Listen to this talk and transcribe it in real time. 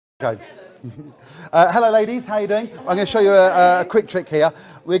Okay. Hello ladies, how are you doing? I'm going to show you a quick trick here.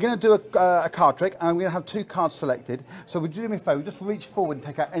 We're going to do a card trick and I'm going to have two cards selected. So would you do me a favour, just reach forward and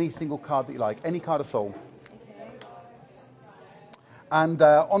take out any single card that you like, any card at all. And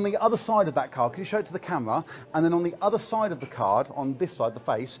on the other side of that card, can you show it to the camera? And then on the other side of the card, on this side, the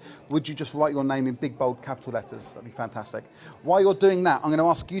face, would you just write your name in big, bold, capital letters? That'd be fantastic. While you're doing that, I'm going to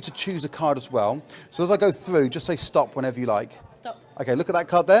ask you to choose a card as well. So as I go through, just say stop whenever you like. Stop. Okay, look at that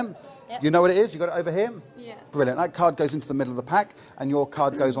card there. Yep. You know what it is? You got it over here? Yeah. Brilliant. That card goes into the middle of the pack, and your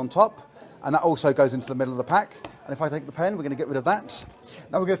card goes on top. And that also goes into the middle of the pack. And if I take the pen, we're going to get rid of that.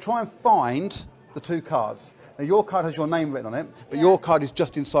 Now we're going to try and find the two cards. Now your card has your name written on it, but your card is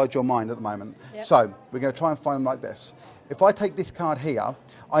just inside your mind at the moment. Yep. So we're going to try and find them like this. If I take this card here,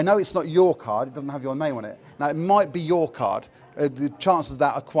 I know it's not your card, it doesn't have your name on it. Now it might be your card. The chances of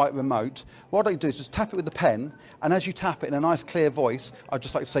that are quite remote. What I do is just tap it with the pen, and as you tap it in a nice clear voice, I'd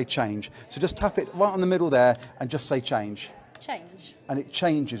just like to say change. So just tap it right on the middle there and just say change. Change. And it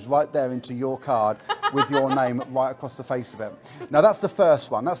changes right there into your card with your name right across the face of it. Now that's the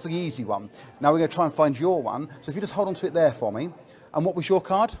first one, that's the easy one. Now we're going to try and find your one. So if you just hold on to it there for me. And what was your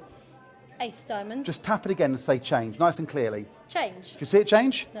card? Ace diamond. Just tap it again and say change, nice and clearly. Change. Do you see it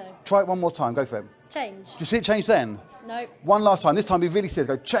change? No. Try it one more time, go for it. Change. Do you see it change then? No. One last time, this time be really serious,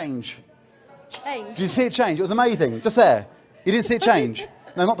 go change. Change. Did you see it change? It was amazing, just there. You didn't see it change?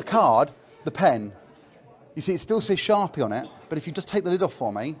 No, not the card, the pen. You see, it still says Sharpie on it, but if you just take the lid off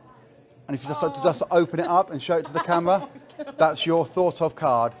for me, and if you just open it up and show it to the camera, that's your thought of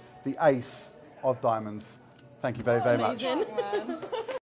card, the ace of diamonds. Thank you very, very much.